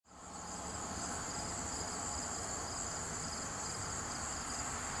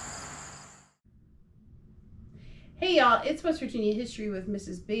Hey y'all, it's West Virginia History with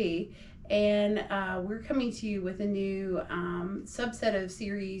Mrs. B, and we're coming to you with a new subset of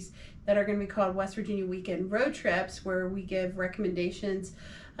series that are going to be called West Virginia Weekend Road Trips, where we give recommendations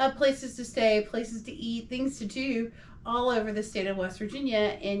of places to stay, places to eat, things to do all over the state of West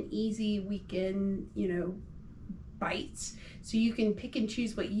Virginia in easy weekend, bites. So you can pick and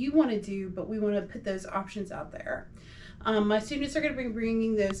choose what you want to do, but we want to put those options out there. My students are going to be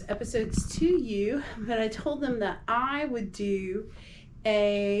bringing those episodes to you, but I told them that I would do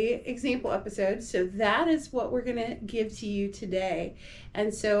a example episode, so that is what we're going to give to you today.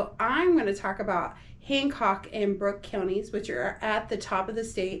 And so I'm going to talk about Hancock and Brooke counties, which are at the top of the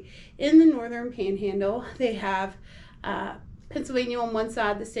state in the northern panhandle. They have Pennsylvania on one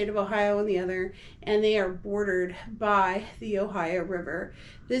side, the state of Ohio on the other, and they are bordered by the Ohio River.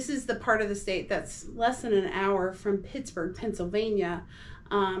 This is the part of the state that's less than an hour from Pittsburgh, Pennsylvania,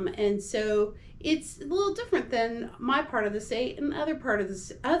 and so it's a little different than my part of the state and other parts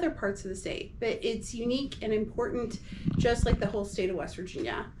of the state, but it's unique and important, just like the whole state of West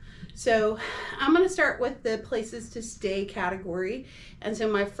Virginia. So I'm going to start with the places to stay category, and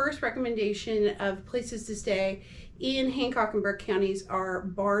so my first recommendation of places to stay in Hancock and Brooke counties are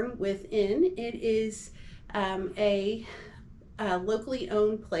Barn Within. It is a locally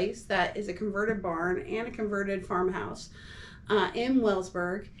owned place that is a converted barn and a converted farmhouse in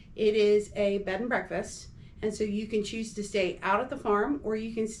Wellsburg. It is a bed and breakfast, and so you can choose to stay out at the farm or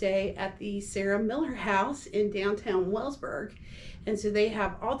you can stay at the Sarah Miller House in downtown Wellsburg. And so they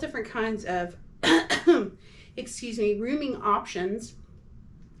have all different kinds of rooming options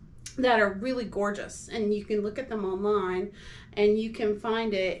that are really gorgeous, and you can look at them online and you can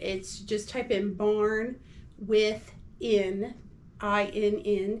find it. It's just type in Barn Within,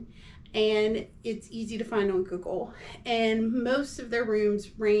 INN, and it's easy to find on Google. And most of their rooms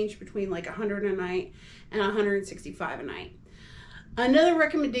range between like $100 a night and $165 a night. Another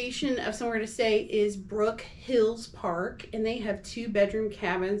recommendation of somewhere to stay is Brook Hills Park, and they have 2-bedroom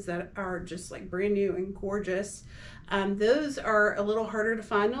cabins that are just like brand new and gorgeous. Those are a little harder to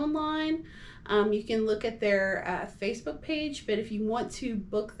find online. You can look at their Facebook page, but if you want to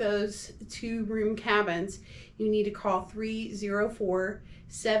book those 2-room cabins, you need to call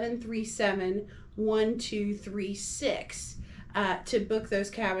 304-737-1236 to book those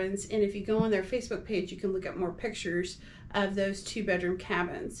cabins. And if you go on their Facebook page, you can look at more pictures of those 2-bedroom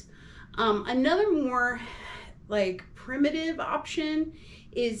cabins. Another more like primitive option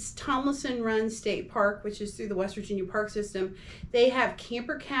is Tomlinson Run State Park, which is through the West Virginia Park System. They have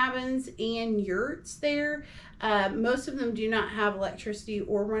camper cabins and yurts there. Most of them do not have electricity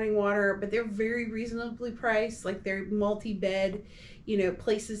or running water, but they're very reasonably priced. Like they're multi-bed,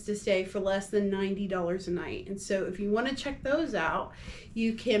 places to stay for less than $90 a night. And so if you want to check those out,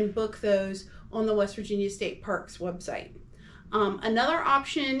 you can book those on the West Virginia State Parks website. Another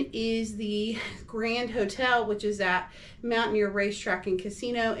option is the Grand Hotel, which is at Mountaineer Racetrack and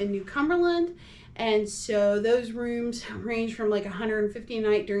Casino in New Cumberland. And so those rooms range from like $150 a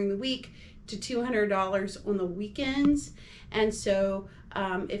night during the week to $200 on the weekends. And so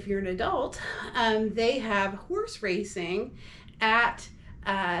if you're an adult, they have horse racing at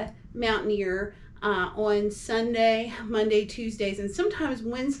Mountaineer on Sunday, Monday, Tuesdays, and sometimes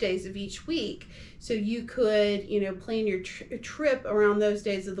Wednesdays of each week. So you could, plan your trip around those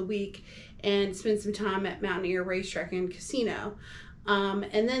days of the week and spend some time at Mountaineer Racetrack and Casino.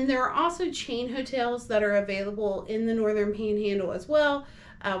 And then there are also chain hotels that are available in the Northern Panhandle as well.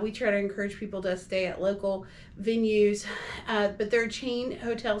 We try to encourage people to stay at local venues, but there are chain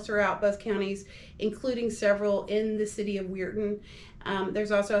hotels throughout both counties, including several in the city of Weirton.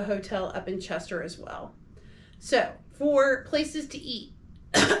 There's also a hotel up in Chester as well. So for places to eat,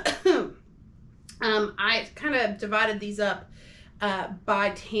 I kind of divided these up by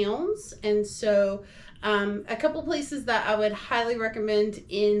towns, and so a couple places that I would highly recommend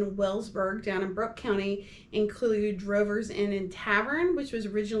in Wellsburg down in Brooke County include Drover's Inn and Tavern, which was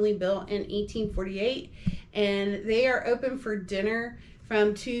originally built in 1848, and they are open for dinner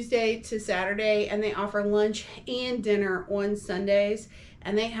from Tuesday to Saturday, and they offer lunch and dinner on Sundays.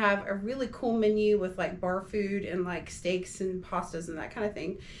 And they have a really cool menu with like bar food and like steaks and pastas and that kind of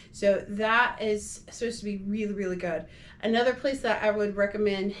thing. So that is supposed to be really, really good. Another place that I would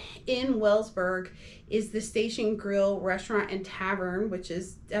recommend in Wellsburg is the Station Grill Restaurant and Tavern, which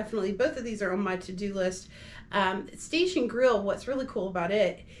is definitely, both of these are on my to-do list. Station Grill, what's really cool about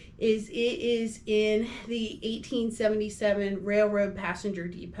it is in the 1877 railroad passenger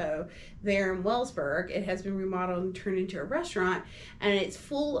depot there in Wellsburg. It has been remodeled and turned into a restaurant, and it's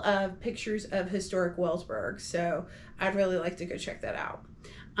full of pictures of historic Wellsburg. So I'd really like to go check that out.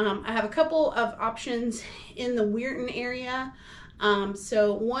 I have a couple of options in the Weirton area.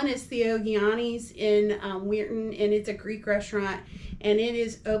 So one is Theo Gianni's in Weirton, and it's a Greek restaurant, and it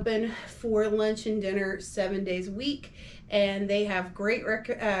is open for lunch and dinner 7 days a week, and they have great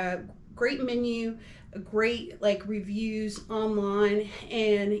menu, great like reviews online,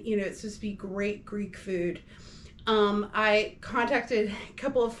 and it's supposed to be great Greek food. I contacted a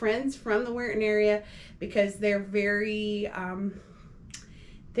couple of friends from the Weirton area because they're very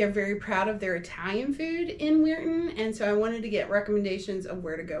proud of their Italian food in Weirton, and so I wanted to get recommendations of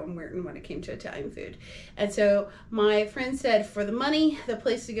where to go in Weirton when it came to Italian food. And so my friend said for the money, the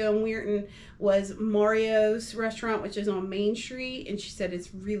place to go in Weirton was Mario's restaurant, which is on Main Street, and she said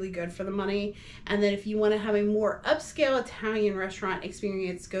it's really good for the money. And then if you want to have a more upscale Italian restaurant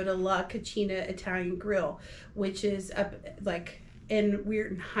experience, go to La Cucina Italian Grill, which is up like in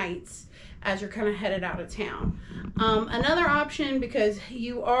Weirton Heights as you're kind of headed out of town. Another option, because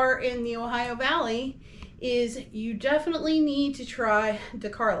you are in the Ohio Valley, is you definitely need to try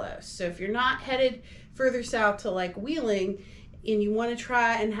DeCarlos. So if you're not headed further south to like Wheeling and you want to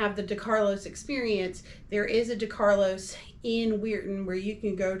try and have the DeCarlos experience, there is a DeCarlos in Weirton where you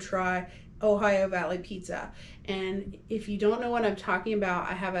can go try Ohio Valley pizza. And if you don't know what I'm talking about,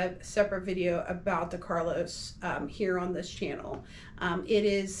 I have a separate video about DeCarlos here on this channel. It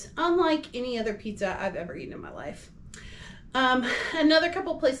is unlike any other pizza I've ever eaten in my life. Another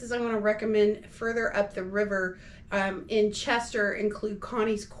couple places I want to recommend further up the river in Chester include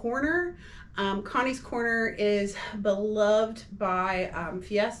Connie's Corner. Connie's Corner is beloved by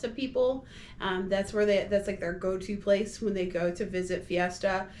Fiesta people. That's like their go-to place when they go to visit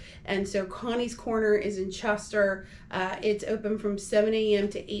Fiesta. And so Connie's Corner is in Chester. It's open from 7 a.m.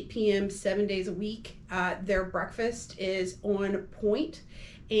 to 8 p.m. 7 days a week. Their breakfast is on point.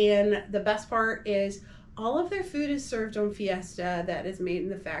 And the best part is all of their food is served on Fiesta that is made in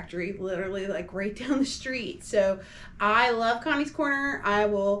the factory, literally like right down the street. So I love Connie's Corner. I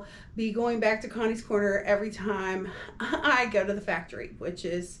will be going back to Connie's Corner every time I go to the factory, which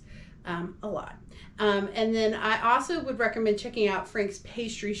is a lot. And then I also would recommend checking out Frank's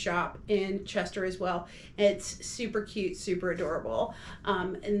Pastry Shop in Chester as well. It's super cute, super adorable.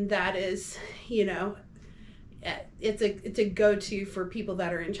 And that is, it's a go-to for people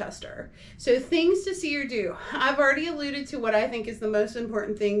that are in Chester. So things to see or do. I've already alluded to what I think is the most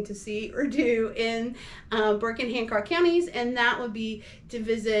important thing to see or do in Brooke and Hancock counties, and that would be to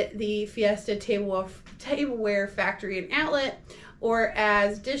visit the Fiesta Tableware Factory and Outlet, or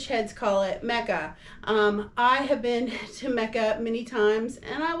as dish heads call it, Mecca. I have been to Mecca many times,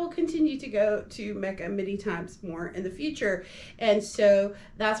 and I will continue to go to Mecca many times more in the future. And so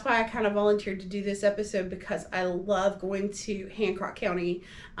that's why I kind of volunteered to do this episode, because I love going to Hancock County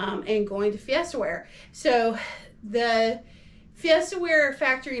and going to Fiestaware. So the Fiestaware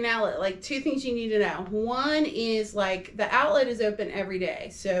Factory and Outlet, like two things you need to know. One is like the outlet is open every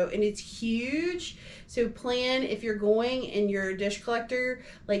day, and it's huge. So plan, if you're going and you're a dish collector,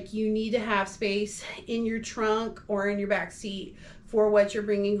 like you need to have space in your trunk or in your back seat for what you're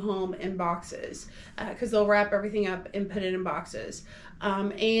bringing home in boxes, because they'll wrap everything up and put it in boxes.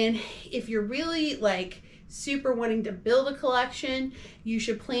 And if you're really like super wanting to build a collection, you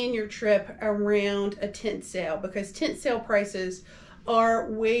should plan your trip around a tent sale, because tent sale prices are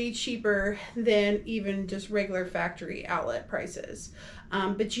way cheaper than even just regular factory outlet prices.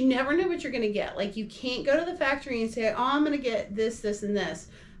 But you never know what you're going to get. Like, you can't go to the factory and say, oh, I'm going to get this, this, and this.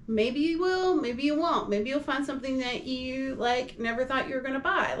 Maybe you will, maybe you won't. Maybe you'll find something that you like never thought you were going to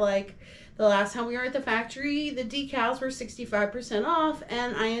buy. Like the last time we were at the factory, the decals were 65% off,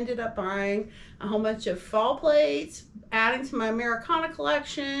 and I ended up buying a whole bunch of fall plates, adding to my Americana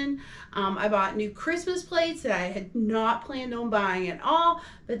collection. I bought new Christmas plates that I had not planned on buying at all,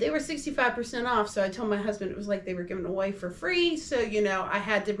 but they were 65% off. So I told my husband it was like they were given away for free. So, I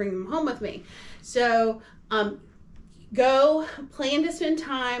had to bring them home with me. So, go plan to spend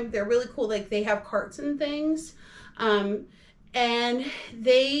time. They're really cool. Like, they have carts and things. And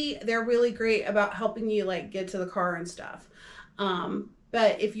they're really great about helping you like get to the car and stuff.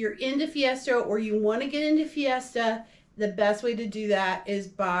 But if you're into Fiesta or you want to get into Fiesta, the best way to do that is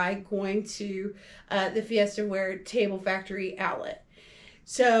by going to the Fiestaware Table Factory Outlet.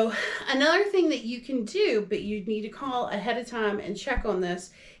 So another thing that you can do, but you need to call ahead of time and check on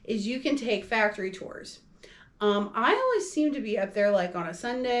this, is you can take factory tours. I always seem to be up there like on a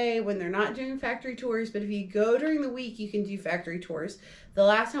Sunday when they're not doing factory tours, but if you go during the week, you can do factory tours. The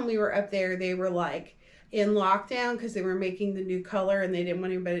last time we were up there, they were like in lockdown because they were making the new color and they didn't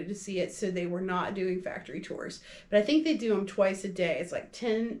want anybody to see it, so they were not doing factory tours. But I think they do them twice a day. It's like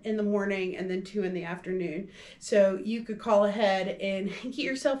 10 in the morning and then 2 in the afternoon. So you could call ahead and get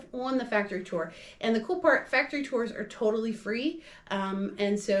yourself on the factory tour. And the cool part, factory tours are totally free.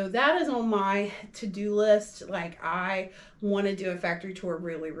 And so that is on my to-do list. Like, I want to do a factory tour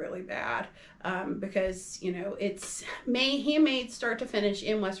really, really bad. Because, you know, it's handmade start to finish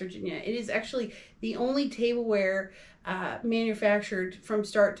in West Virginia. It is actually the only tableware manufactured from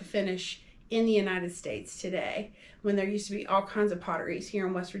start to finish in the United States today, when there used to be all kinds of potteries here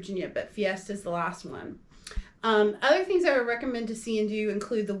in West Virginia, but Fiesta is the last one. Other things I would recommend to see and do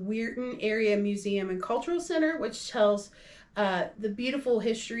include the Weirton Area Museum and Cultural Center, which tells the beautiful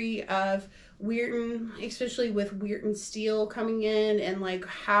history of Weirton, especially with Weirton steel coming in, and like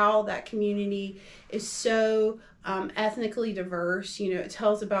how that community is so ethnically diverse. You know, it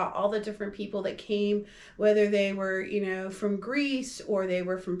tells about all the different people that came, whether they were, you know, from Greece, or they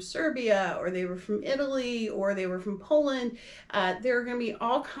were from Serbia, or they were from Italy, or they were from Poland. There are going to be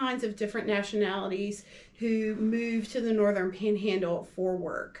all kinds of different nationalities who moved to the Northern Panhandle for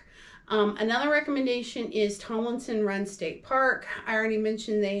work. Another recommendation is Tomlinson Run State Park. I already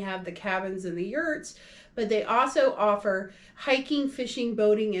mentioned they have the cabins and the yurts, but they also offer hiking, fishing,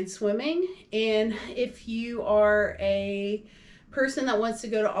 boating, and swimming. And if you are a person that wants to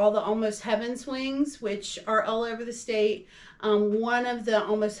go to all the Almost Heaven swings, which are all over the state, one of the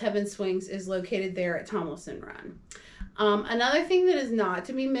Almost Heaven swings is located there at Tomlinson Run. Another thing that is not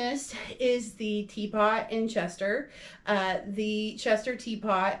to be missed is the Teapot in Chester. The Chester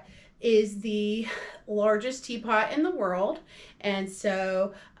Teapot is the largest teapot in the world, and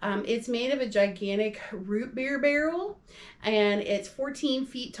so it's made of a gigantic root beer barrel, and it's 14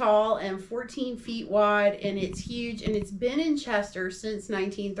 feet tall and 14 feet wide, and it's huge, and it's been in Chester since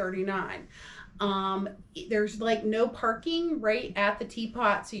 1939. There's like no parking right at the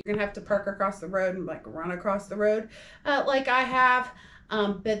teapot, so you're gonna have to park across the road and like run across the road like I have.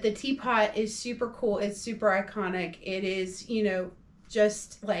 But the teapot is super cool. It's super iconic. It is, you know,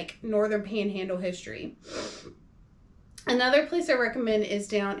 just like Northern Panhandle history. Another place I recommend is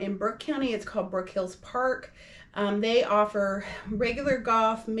down in Brooke County. It's called Brooke Hills Park. They offer regular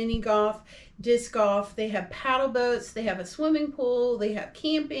golf, mini golf, disc golf. They have paddle boats. They have a swimming pool. They have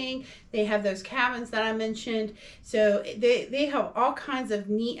camping. They have those cabins that I mentioned. So they have all kinds of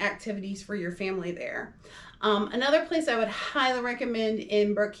neat activities for your family there. Another place I would highly recommend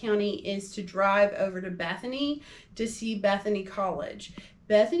in Brooke County is to drive over to Bethany to see Bethany College.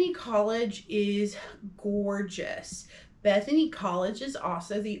 Bethany College is gorgeous. Bethany College is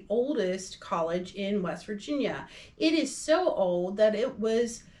also the oldest college in West Virginia. It is so old that it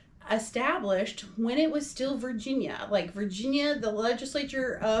was established when it was still Virginia. Like Virginia, the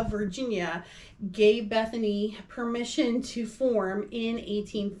legislature of Virginia gave Bethany permission to form in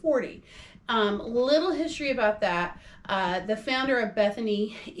 1840. Little history about that. The founder of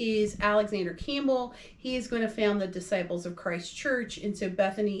Bethany is Alexander Campbell. He is going to found the Disciples of Christ Church, and so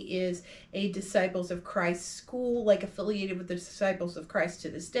Bethany is a Disciples of Christ school, like affiliated with the Disciples of Christ to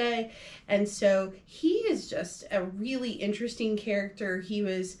this day. And so he is just a really interesting character. He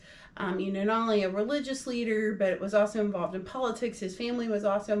was you know, not only a religious leader, but was also involved in politics. His family was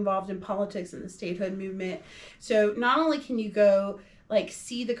also involved in politics and the statehood movement. So not only can you go like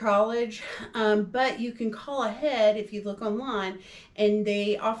see the college, but you can call ahead if you look online, and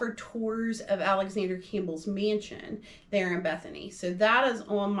they offer tours of Alexander Campbell's mansion there in Bethany. So that is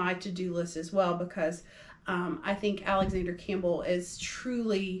on my to-do list as well, because I think Alexander Campbell is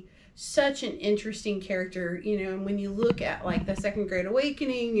truly such an interesting character, you know. And when you look at like the Second Great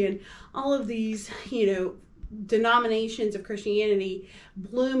Awakening and all of these, you know, denominations of Christianity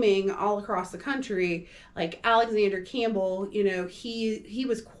blooming all across the country, like Alexander Campbell, you know, he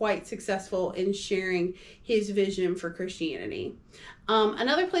was quite successful in sharing his vision for Christianity.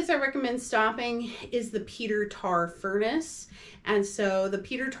 Another place I recommend stopping is the Peter Tar Furnace. And so the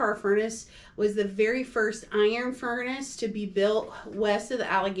Peter Tar Furnace was the very first iron furnace to be built west of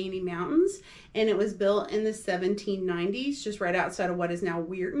the Allegheny Mountains, and it was built in the 1790s, just right outside of what is now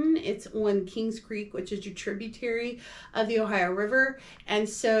Weirton. It's on Kings Creek, which is a tributary of the Ohio River. And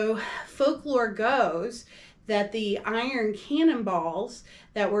so folklore goes that the iron cannonballs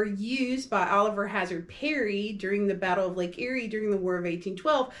that were used by Oliver Hazard Perry during the Battle of Lake Erie during the War of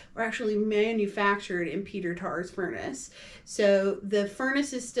 1812 were actually manufactured in Peter Tar's furnace. So the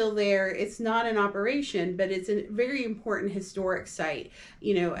furnace is still there. It's not in operation, but it's a very important historic site,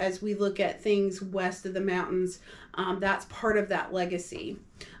 you know, as we look at things west of the mountains. that's part of that legacy.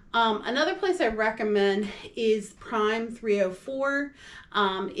 Another place I recommend is Prime 304.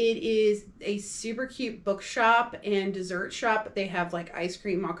 It is a super cute bookshop and dessert shop. They have like ice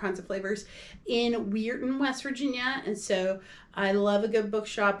cream, all kinds of flavors in Weirton, West Virginia. And so I love a good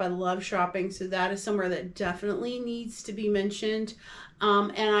bookshop. I love shopping. So that is somewhere that definitely needs to be mentioned.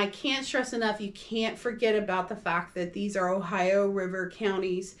 And I can't stress enough, you can't forget about the fact that these are Ohio River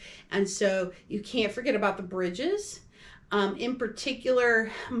counties. And so you can't forget about the bridges. In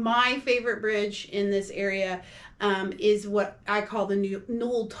particular, my favorite bridge in this area is what I call the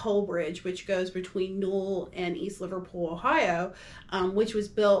Newell Toll Bridge, which goes between Newell and East Liverpool, Ohio, which was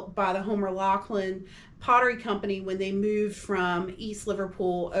built by the Homer Laughlin Pottery Company when they moved from East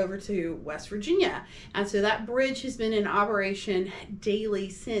Liverpool over to West Virginia. And so that bridge has been in operation daily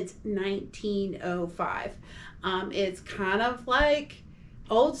since 1905. It's kind of like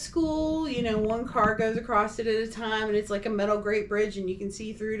old school, you know, one car goes across it at a time, and it's like a metal grate bridge and you can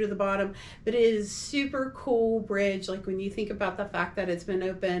see through to the bottom, but it is super cool bridge. Like when you think about the fact that it's been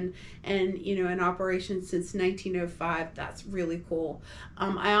open and, you know, in operation since 1905, that's really cool.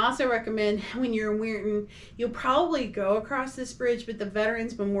 I also recommend when you're in Weirton, you'll probably go across this bridge, but the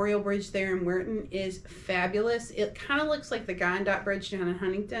Veterans Memorial Bridge there in Weirton is fabulous. It kind of looks like the Guyandotte Bridge down in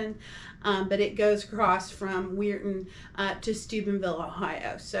Huntington, but it goes across from Weirton to Steubenville,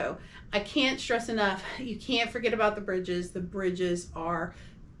 Ohio. So I can't stress enough, you can't forget about the bridges. The bridges are,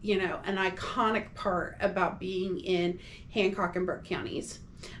 you know, an iconic part about being in Hancock and Brooke counties.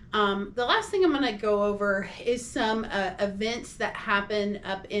 The last thing I'm going to go over is some events that happen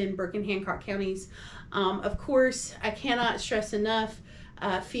up in Brooke and Hancock counties. Of course, I cannot stress enough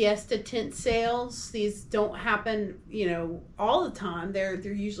Fiesta tent sales. These don't happen, you know, all the time. They're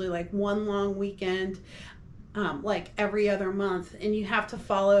usually like one long weekend, like every other month, and you have to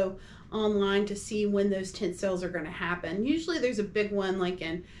follow online to see when those tent sales are going to happen. Usually there's a big one like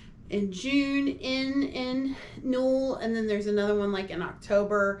in June in Newell, and then there's another one like in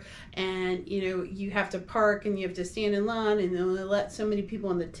October, and you know, you have to park and you have to stand in line, and they only let so many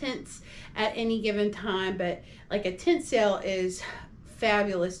people in the tents at any given time. But like a tent sale is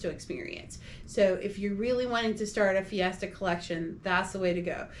fabulous to experience. So if you're really wanting to start a Fiesta collection, that's the way to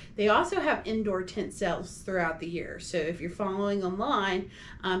go. They also have indoor tent sales throughout the year. So if you're following online,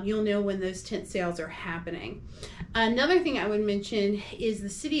 you'll know when those tent sales are happening. Another thing I would mention is the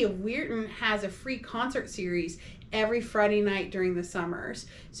city of Weirton has a free concert series every Friday night during the summers.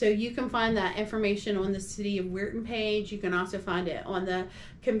 So you can find that information on the City of Weirton page. You can also find it on the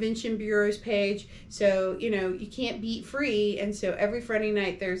Convention Bureau's page. So, you know, you can't beat free. And so every Friday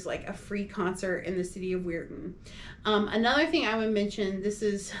night there's like a free concert in the City of Weirton. Another thing I would mention, this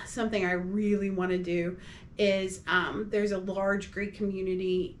is something I really want to do, is there's a large Greek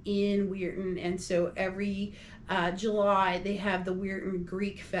community in Weirton, and so every July they have the Weirton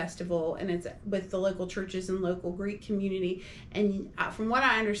Greek Festival, and it's with the local churches and local Greek community. And from what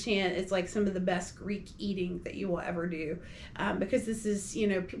I understand, it's like some of the best Greek eating that you will ever do, because this is, you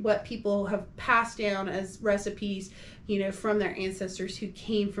know, what people have passed down as recipes, you know, from their ancestors who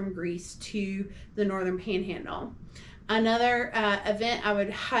came from Greece to the Northern Panhandle. Another event I would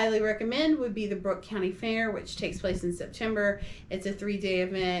highly recommend would be the Brooke County Fair, which takes place in September. It's a 3-day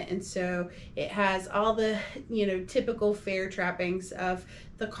event, and so it has all the, you know, typical fair trappings of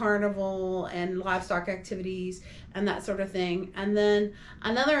the carnival and livestock activities and that sort of thing. And then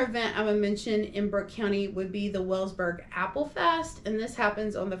another event I would mention in Brooke County would be the Wellsburg Apple Fest, and this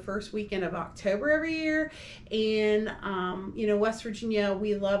happens on the first weekend of October every year. And you know, West Virginia,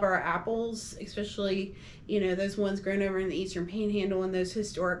 we love our apples, especially, you know, those ones grown over in the Eastern Panhandle and those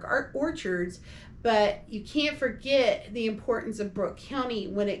historic orchards. But you can't forget the importance of Brooke County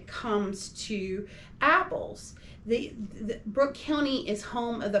when it comes to apples. The Brooke County is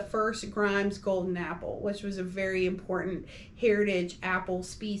home of the first Grimes Golden Apple, which was a very important heritage apple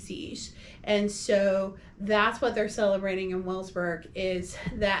species. And so that's what they're celebrating in Wellsburg, is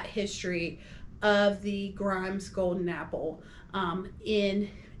that history of the Grimes Golden Apple in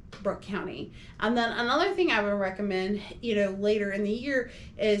Brooke County. And then another thing I would recommend, you know, later in the year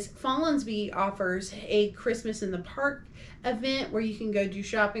is Follinsby offers a Christmas in the Park event where you can go do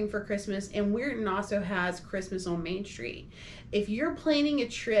shopping for Christmas, and Weirton also has Christmas on Main Street. if you're planning a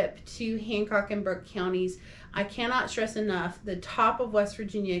trip to Hancock and Brooke counties, I cannot stress enough the top of West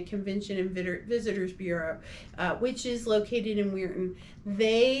Virginia Convention and Visitors Bureau, which is located in Weirton.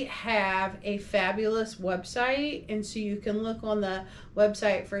 They have a fabulous website, and so you can look on the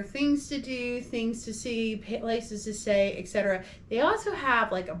website for things to do, things to see, places to stay, etc. They also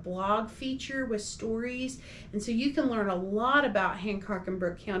have like a blog feature with stories, and so you can learn a lot about Hancock and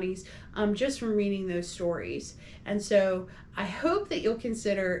Brooke counties just from reading those stories. And so I hope that you'll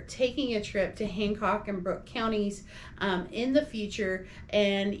consider taking a trip to Hancock and Brooke counties in the future,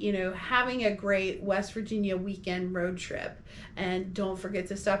 and having a great West Virginia weekend road trip. And don't forget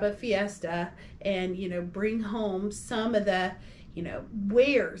to stop at Fiesta and bring home some of the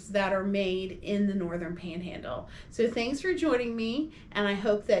wares that are made in the Northern Panhandle. So thanks for joining me, and I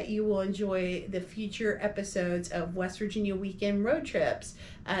hope that you will enjoy the future episodes of West Virginia weekend road trips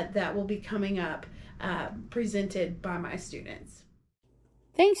that will be coming up, presented by my students.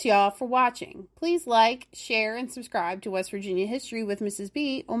 Thanks, y'all, for watching. Please like, share, and subscribe to West Virginia History with Mrs.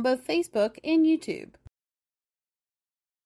 B on both Facebook and YouTube.